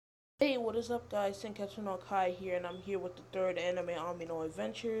Hey, what is up, guys? Senketsu Kai here, and I'm here with the third anime, Amino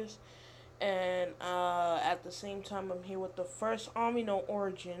Adventures, and at the same time, I'm here with the first Amino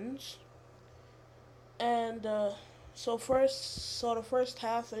Origins. And so the first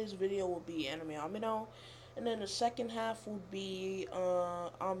half of this video will be anime Amino, and then the second half will be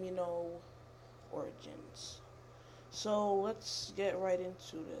Amino Origins. So let's get right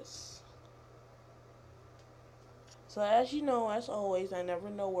into this. So as you know, as always, I never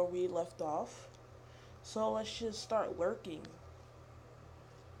know where we left off. So let's just start lurking.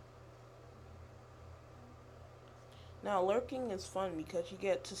 Now, lurking is fun because you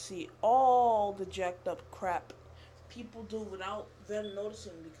get to see all the jacked up crap people do without them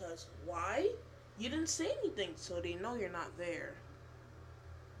noticing. Because why? You didn't say anything, so they know you're not there.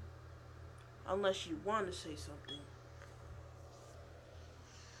 Unless you want to say something.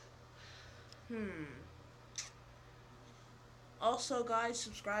 Hmm. Also, guys,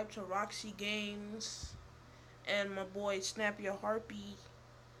 subscribe to Roxy Games and my boy Snap Your Harpy.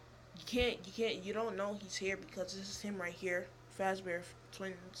 You don't know he's here because this is him right here. Fazbear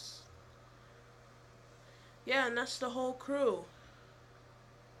Twins. Yeah, and that's the whole crew.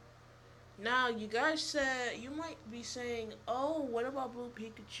 Now, you guys said, you might be saying, oh, what about Blue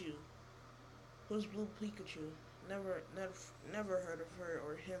Pikachu? Who's Blue Pikachu? Never heard of her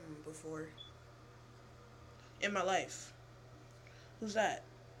or him before in my life. Who's that?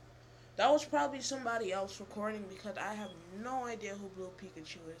 That was probably somebody else recording because I have no idea who Blue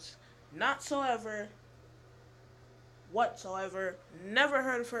Pikachu is. Not so ever, whatsoever. Never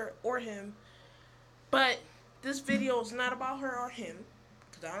heard of her or him. But this video is not about her or him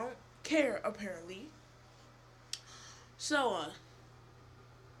because I don't care, apparently. So,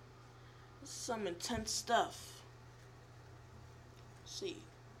 this is some intense stuff. Let's see.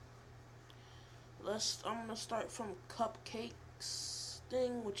 I'm gonna start from Cupcake's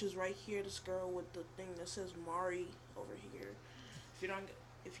thing, which is right here. This girl with the thing that says Mari over here. If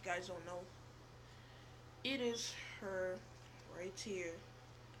you guys don't know, it is her right here.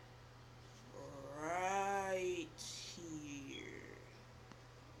 Right here.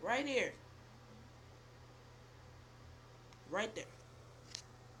 Right here. Right there.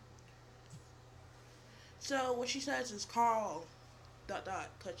 So what she says is Carl ...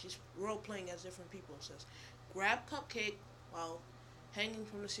 because she's role playing as different people. It says, grab Cupcake while hanging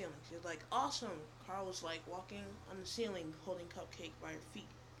from the ceiling. She's like, awesome. Carl was like walking on the ceiling holding Cupcake by her feet.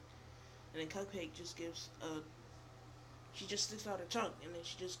 And then Cupcake just gives she just sticks out her tongue, and then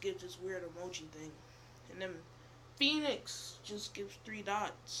she just gives this weird emoji thing. And then Phoenix just gives 3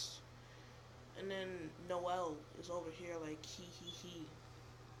 dots. And then Noelle is over here like he.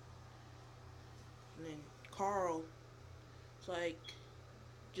 And then Carl is like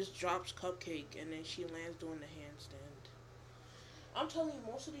just drops Cupcake, and then she lands doing the handstand. I'm telling you,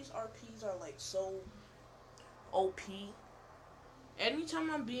 most of these RPs are like so OP. Anytime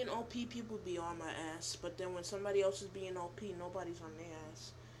I'm being OP, people be on my ass. But then when somebody else is being OP, nobody's on their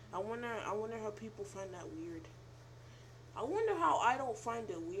ass. I wonder how people find that weird. I wonder how I don't find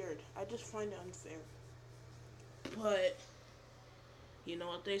it weird. I just find it unfair. But you know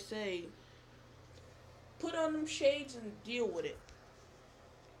what they say. Put on them shades and deal with it.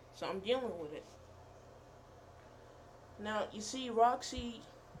 So I'm dealing with it. Now, you see, Roxy,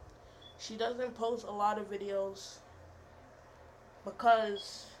 she doesn't post a lot of videos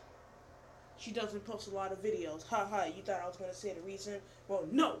because she doesn't post a lot of videos. Haha, you thought I was going to say the reason? Well,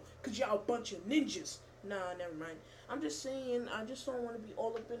 no, because y'all a bunch of ninjas. Nah, never mind. I'm just saying, I just don't want to be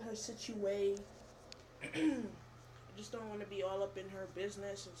all up in her situation. I just don't want to be all up in her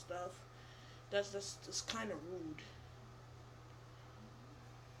business and stuff. That's kind of rude.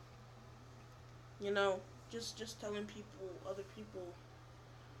 You know, just telling people, other people,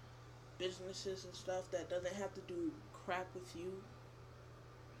 businesses and stuff that doesn't have to do crap with you.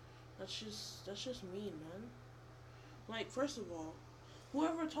 That's just mean, man. Like, first of all,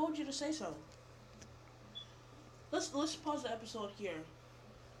 whoever told you to say so? Let's pause the episode here.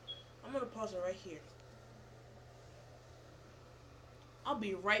 I'm gonna pause it right here. I'll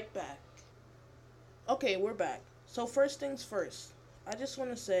be right back. Okay, we're back. So first things first, I just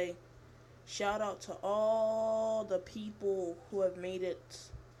want to say shout out to all the people who have made it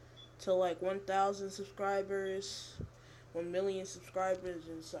to like 1,000 subscribers, 1 million subscribers,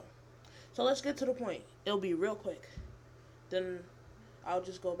 and so. So let's get to the point. It'll be real quick. Then I'll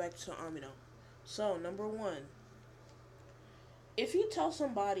just go back to Amino. So, number 1. If you tell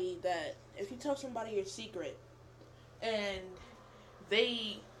somebody your secret and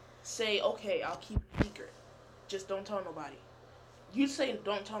they say, okay, I'll keep it secret, just don't tell nobody. You say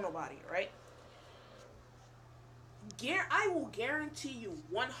don't tell nobody, right? I will guarantee you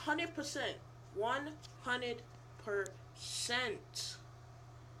 100%, 100%,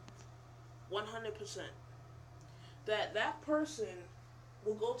 100%, that person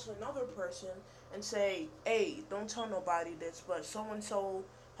will go to another person and say, hey, don't tell nobody this, but so and so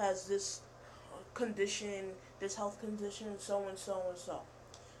has this condition, this health condition, so and so and so.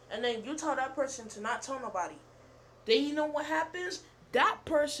 And then you tell that person to not tell nobody. Then you know what happens? That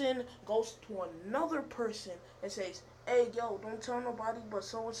person goes to another person and says, hey, yo, don't tell nobody, but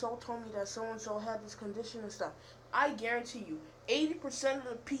so and so told me that so and so had this condition and stuff. I guarantee you, 80% of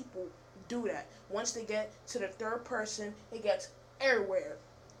the people do that. Once they get to the third person, it gets everywhere.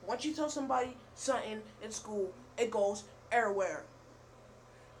 Once you tell somebody something in school, it goes everywhere.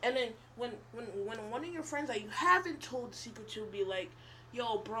 And then when one of your friends that you haven't told the secret to be like,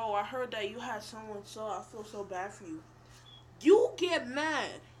 yo, bro, I heard that you had someone, so I feel so bad for you. You get mad.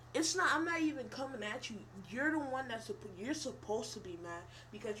 It's not. I'm not even coming at you. You're the one you're supposed to be mad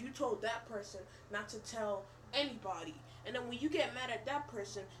because you told that person not to tell anybody. And then when you get mad at that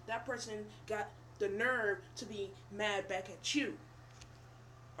person got the nerve to be mad back at you.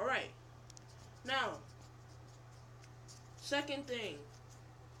 All right. Now, second thing.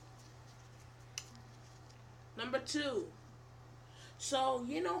 Number 2. So,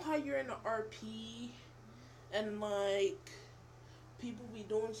 you know how you're in the RP and, like, people be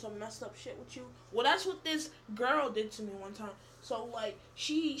doing some messed up shit with you? Well, that's what this girl did to me one time. So, like,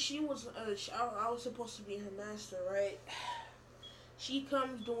 she was, I was supposed to be her master, right? She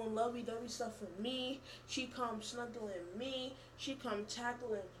comes doing lovey-dovey stuff with me. She comes snuggling me. She comes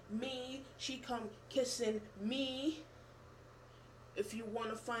tackling me. She comes kissing me. If you want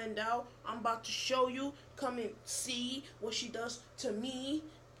to find out, I'm about to show you. Come and see what she does to me.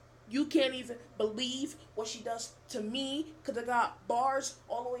 You can't even believe what she does to me because I got bars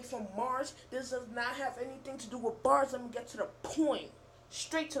all the way from Mars. This does not have anything to do with bars. Let me get to the point.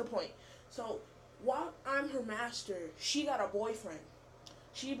 Straight to the point. So, while I'm her master, she got a boyfriend.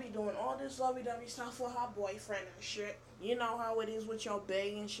 She be doing all this lovey-dovey stuff with her boyfriend and shit. You know how it is with your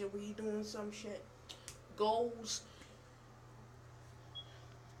bae and shit. We doing some shit. Goals.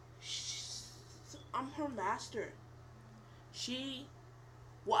 I'm her master.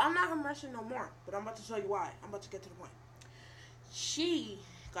 Well, I'm not her master no more, but I'm about to tell you why. I'm about to get to the point. She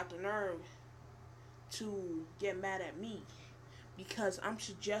got the nerve to get mad at me because I'm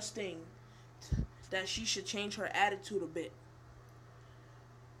suggesting that she should change her attitude a bit.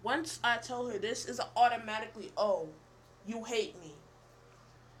 Once I tell her this is automatically, oh, you hate me.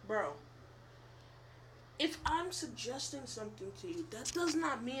 Bro, if I'm suggesting something to you, that does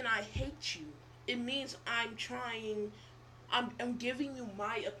not mean I hate you. It means I'm giving you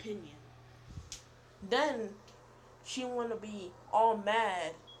my opinion. Then she want to be all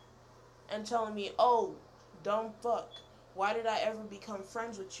mad and telling me, oh, dumb fuck, why did I ever become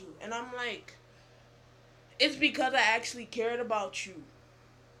friends with you? And I'm like, it's because I actually cared about you.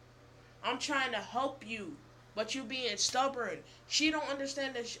 I'm trying to help you, but you being stubborn. She don't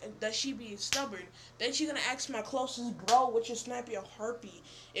understand that she being stubborn. Then she gonna ask my closest bro, which is Snappy a Harpy,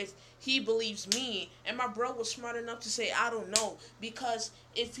 if he believes me. And my bro was smart enough to say, I don't know. Because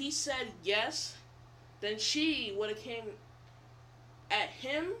if he said yes, then she would have came at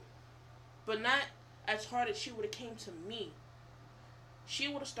him, but not as hard as she would have came to me. She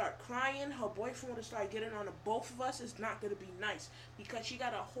would have started crying. Her boyfriend would have started getting on the both of us. It's not going to be nice. Because she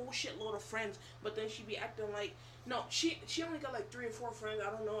got a whole shitload of friends. But then she be acting like... No, she only got like 3 or 4 friends. I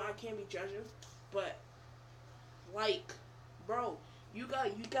don't know. I can't be judging. But, like, bro, you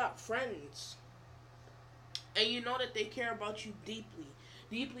got friends. And you know that they care about you deeply.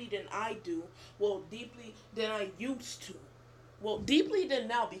 Deeply than I do. Well, deeply than I used to. Well, deeply than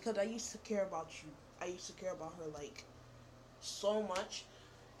now. Because I used to care about you. I used to care about her, like... so much.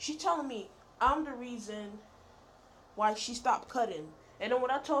 She telling me I'm the reason why she stopped cutting. And then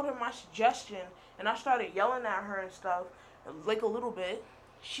when I told her my suggestion and I started yelling at her and stuff, like a little bit,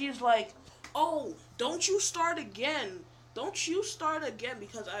 she's like, oh, don't you start again. Don't you start again.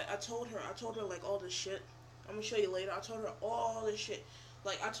 Because I told her like all this shit. I'm gonna show you later. I told her all this shit.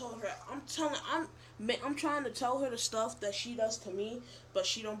 Like, I told her, I'm trying to tell her the stuff that she does to me, but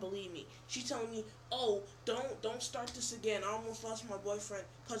she don't believe me. She's telling me, oh, don't start this again. I almost lost my boyfriend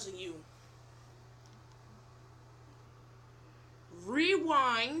because of you.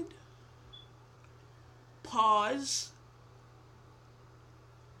 Rewind. Pause.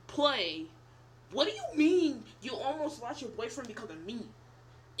 Play. What do you mean you almost lost your boyfriend because of me?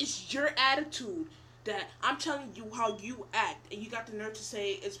 It's your attitude. That I'm telling you how you act, and you got the nerve to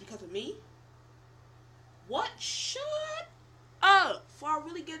say it's because of me? What? Shut Before I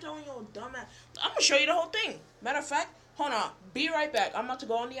really get on your dumb ass, I'm gonna show you the whole thing. Matter of fact, hold on. Be right back. I'm about to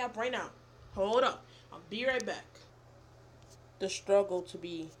go on the app right now. Hold up. I'll be right back. The struggle to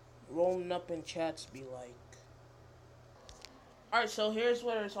be rolling up in chats be like. Alright, so here's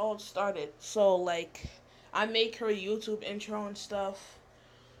where it's all started. So, like, I make her YouTube intro and stuff.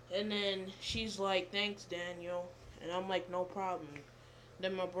 And then she's like, thanks, Daniel. And I'm like, no problem.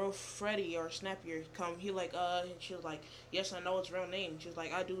 Then my bro Freddie or Snappier come. He like, and she was like, yes, I know his real name. She was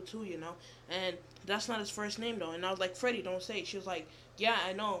like, I do too, you know. And that's not his first name though. And I was like, Freddie, don't say it. She was like, yeah,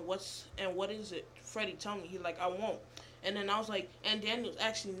 I know. What is it? Freddie, tell me. He like, I won't. And then I was like, and Daniel's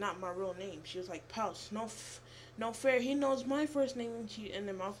actually not my real name. She was like, Pouse, no fair. He knows my first name. And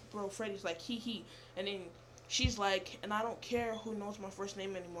then my bro Freddie's like, he. And then she's like, and I don't care who knows my first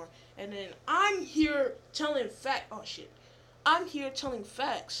name anymore. And then I'm here telling oh shit. I'm here telling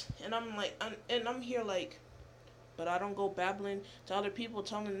facts, and I'm here like, but I don't go babbling to other people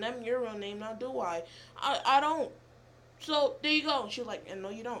telling them your real name, now do I? I don't. So there you go. She was like, and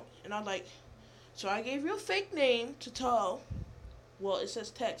no you don't. And I'm like, so I gave you a fake name to tell. Well, it says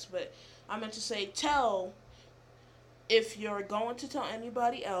text, but I meant to say tell if you're going to tell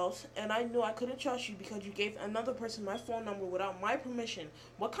anybody else, and I knew I couldn't trust you because you gave another person my phone number without my permission.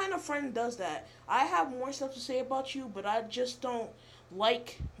 What kind of friend does that? I have more stuff to say about you, but I just don't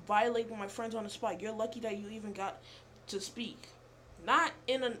like violating my friends on the spot. You're lucky that you even got to speak. Not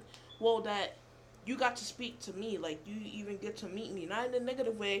in a, well, that you got to speak to me, like you even get to meet me, not in a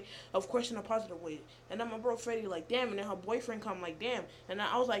negative way, of course in a positive way. And then my bro Freddie like, damn, and then her boyfriend come like, damn. And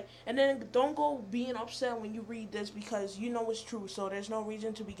I was like, and then don't go being upset when you read this because you know it's true, so there's no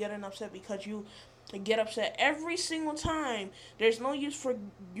reason to be getting upset because you get upset every single time. There's no use for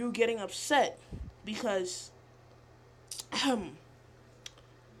you getting upset because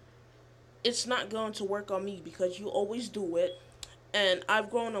it's not going to work on me because you always do it. And I've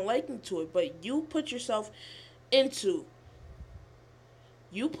grown a liking to it, but you put yourself,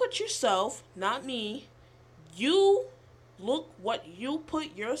 not me, you look what you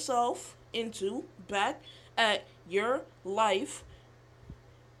put yourself into back at your life.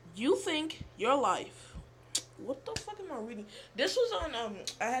 You think your life. What the fuck am I reading? This was on,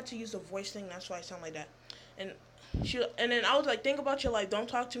 I had to use the voice thing, that's why I sound like that. And then I was like, think about your life. Don't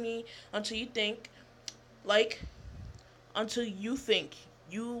talk to me until you think, thank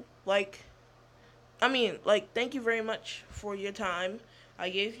you very much for your time. I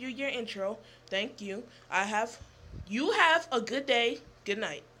gave you your intro. Thank you. You have a good day. Good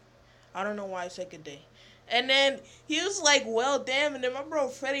night. I don't know why I said good day. And then he was like, well, damn. And then my bro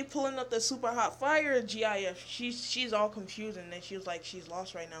Freddie pulling up the super hot fire GIF. She's all confused. And then she was like, she's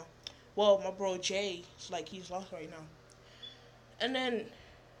lost right now. Well, my bro Jay is like, he's lost right now. And then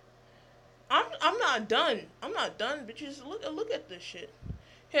I'm not done. I'm not done, bitches. Look at this shit.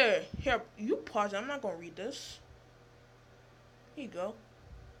 Here, you pause it. I'm not gonna read this. Here you go.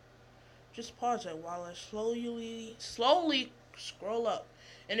 Just pause it while I slowly scroll up.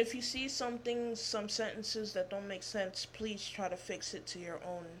 And if you see some sentences that don't make sense, please try to fix it to your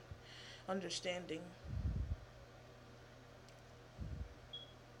own understanding.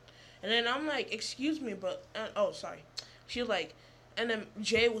 And then I'm like, excuse me, but sorry. She was like, and then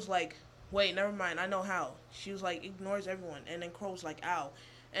Jay was like, wait, never mind, I know how. She was like, ignores everyone. And then Crow was like, ow.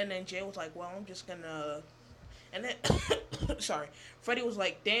 And then Jay was like, well, I'm just gonna. And then, sorry, Freddie was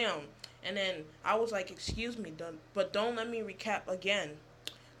like, damn. And then I was like, excuse me, but don't let me recap again.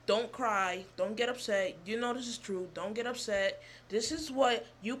 Don't cry. Don't get upset. You know this is true. Don't get upset. This is what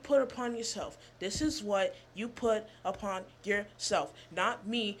you put upon yourself. This is what you put upon yourself. Not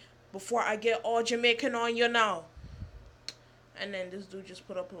me before I get all Jamaican on you now. And then this dude just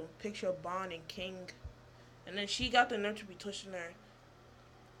put up a picture of Bond and King. And then she got the nerve to be twitching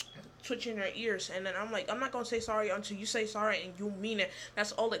her ears. And then I'm like, I'm not going to say sorry until you say sorry and you mean it.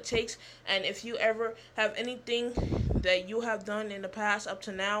 That's all it takes. And if you ever have anything that you have done in the past up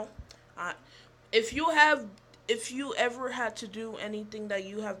to now, if you ever had to do anything that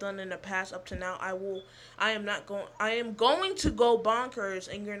you have done in the past up to now, I am going to go bonkers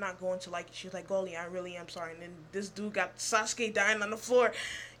and you're not going to like it. She's like, Goldie, I really am sorry. And then this dude got Sasuke dying on the floor.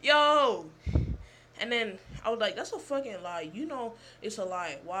 Yo! And then I was like, that's a fucking lie. You know it's a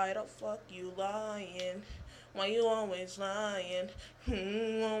lie. Why the fuck you lying? Why you always lying?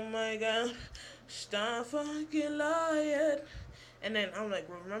 Oh my god. Stop fucking lying. And then I'm like,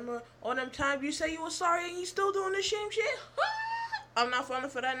 remember all them times you say you were sorry and you still doing the same shit? I'm not falling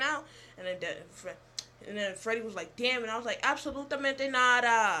for that now. And then Freddie was like, damn. And I was like, absolutamente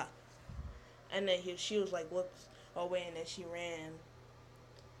nada. And then she was like, whoops. Oh, wait. And then she ran.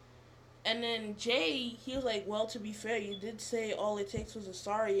 And then Jay, he was like, well, to be fair, you did say all it takes was a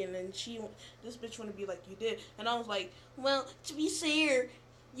sorry. And then this bitch want to be like, you did. And I was like, well, to be fair,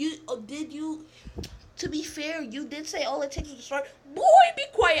 to be fair, you did say all it takes was a sorry. Boy, be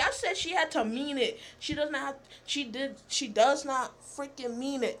quiet. I said she had to mean it. She does not freaking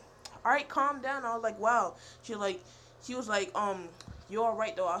mean it. All right, calm down. I was like, wow. He was like, you're all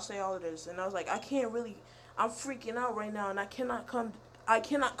right though. I'll say all of this. And I was like, I'm freaking out right now, and I cannot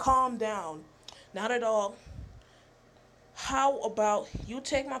calm down. Not at all. How about you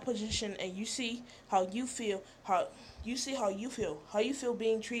take my position and you see how you feel, how you feel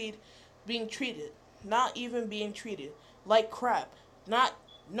being treated, not even being treated like crap. Not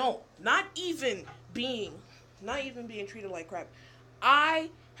no, not even being treated like crap. I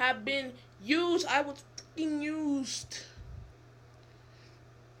have been used. I was fucking used.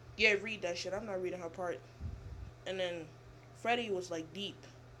 Yeah, read that shit. I'm not reading her part. And then Freddie was like deep.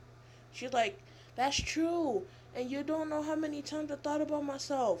 She's like, that's true. And you don't know how many times I thought about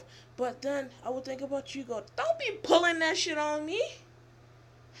myself. But then I would think about you. Go, don't be pulling that shit on me.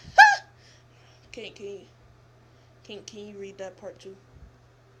 can, can, you, can you read that part too?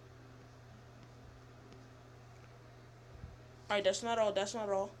 Alright, that's not all. That's not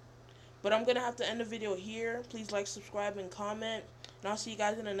all. But I'm going to have to end the video here. Please like, subscribe, and comment. And I'll see you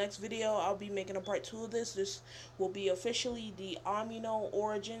guys in the next video. I'll be making a part 2 of this. This will be officially the Amino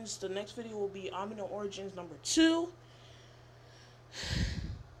Origins. The next video will be Amino Origins number 2.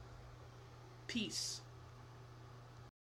 Peace.